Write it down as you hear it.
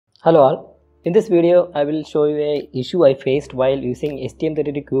Hello all. In this video, I will show you a issue I faced while using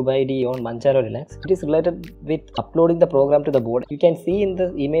STM32 Cube IDE on Manjaro Linux. It is related with uploading the program to the board. You can see in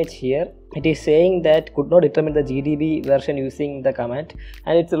the image here, it is saying that could not determine the GDB version using the command,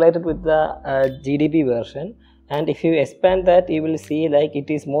 and it's related with the GDB version. And if you expand that, you will see like it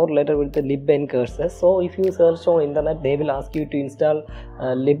is more related with the libncurse. So if you search on internet, they will ask you to install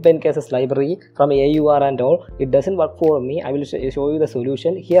libncurse library from AUR and all. It doesn't work for me. I will show you the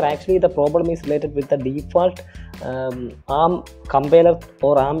solution. Here actually the problem is related with the default ARM compiler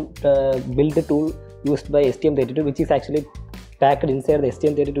or ARM build tool used by STM32, which is actually packed inside the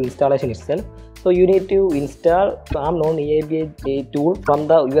STM32 installation itself. So you need to install arm-none-eabi tool from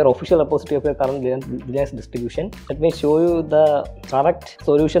your official repository of your current Linux distribution. Let me show you the correct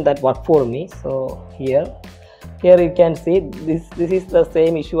solution that worked for me. So here you can see this is the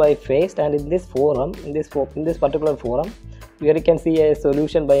same issue I faced, and in this forum, in this particular forum, here you can see a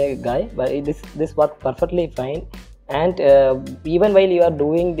solution by a guy. But this worked perfectly fine. And even while you are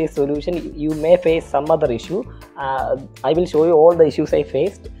doing this solution, you may face some other issue. I will show you all the issues I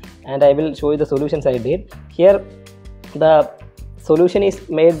faced, and I will show you the solutions I did. Here the solution is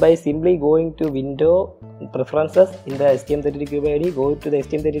made by simply going to Window Preferences in the STM32 Cube IDE, go to the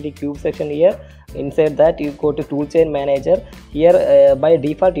STM32 Cube section here. Inside that you go to Toolchain Manager. Here by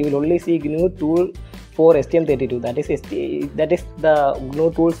default you will only see GNU tool for STM32, that is the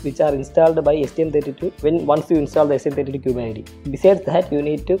GNU tools which are installed by STM32 once you install the STM32 Cube IDE. Besides that, you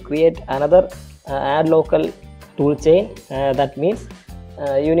need to create another add local toolchain. That means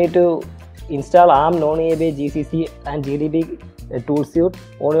you need to install arm-none-eabi-gcc and GDB toolsuite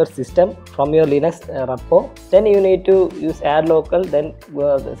on your system from your Linux repo. Then you need to use add local, then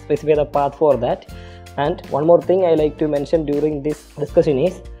specify the path for that. And one more thing I like to mention during this discussion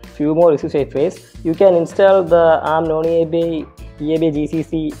is few more issues I face. You can install the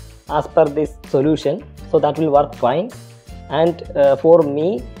arm-none-eabi-gcc as per this solution, so that will work fine. And for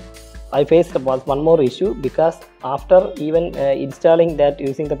me, I faced one more issue, because after even installing that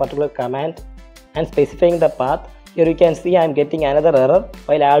using the particular command and specifying the path, here you can see I am getting another error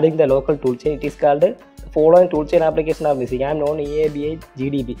while adding the local toolchain. It is called the following toolchain application are missing.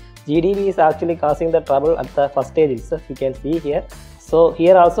 arm-none-eabi-gdb. GDB is actually causing the trouble at the first stage itself. You can see here. So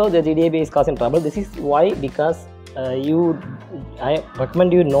here also the GDB is causing trouble. This is why, because I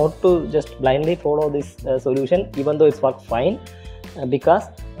recommend you not to just blindly follow this solution, even though it's worked fine. Because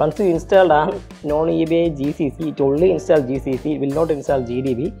once you install arm-none-eabi-gcc, it only installs GCC, it will not install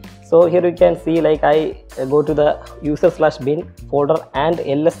GDB. So here you can see like I go to the user/bin folder and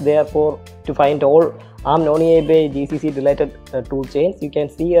ls therefore to find all arm-none-eabi-gcc related toolchains. You can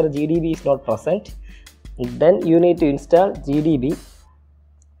see here GDB is not present. Then you need to install GDB.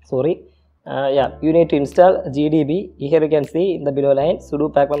 You need to install GDB. Here you can see in the below line sudo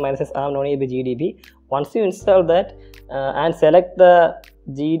pacman -s arm-none-eabi-gdb. Once you install that and select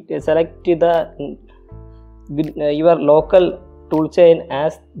your local toolchain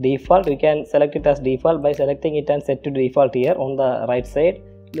as default, you can select it as default by selecting it and set to default here on the right side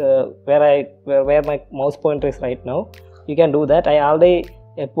where my mouse pointer is right now. You can do that. I already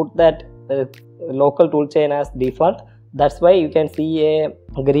put that local toolchain as default. That's why you can see a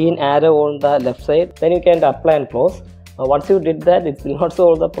green arrow on the left side. Then you can apply and close. Once you did that, it will not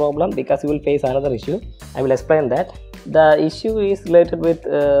solve the problem, because you will face another issue. I will explain that. The issue is related with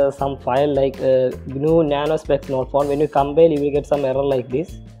some file like GNU nano.specs not found. When you compile, you will get some error like this,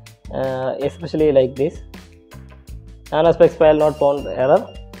 especially like this nano.specs file not found error.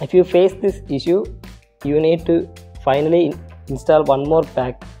 If you face this issue, you need to finally install one more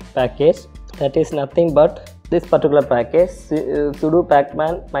package. That is nothing but this particular package, sudo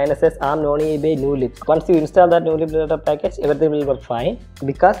pacman -s arm-none-eabi-newlib. Once you install that newlib package, everything will work fine.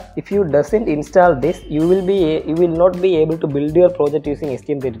 Because if you doesn't install this, you will not be able to build your project using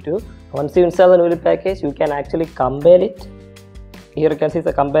STM32. Once you install the newlib package, you can actually compile it. Here you can see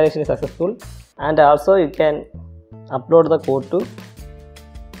the compilation is successful, and also you can upload the code to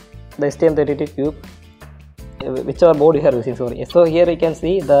the STM32 Cube, whichever board you are using. So here you can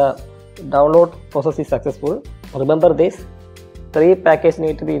see the download process is successful. Remember this, 3 packages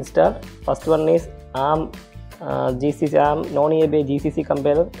need to be installed. First one is arm-none-eabi-gcc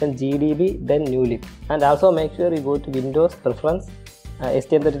compiler, then GDB, then newlib. And also make sure you go to Windows Preference,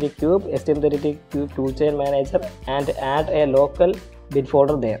 STM32 Cube, STM32 Cube Toolchain Manager, and add a local bin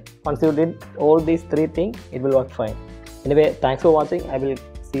folder there. Once you did all these 3 things, it will work fine. Anyway, thanks for watching. I will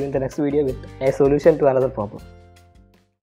see you in the next video with a solution to another problem.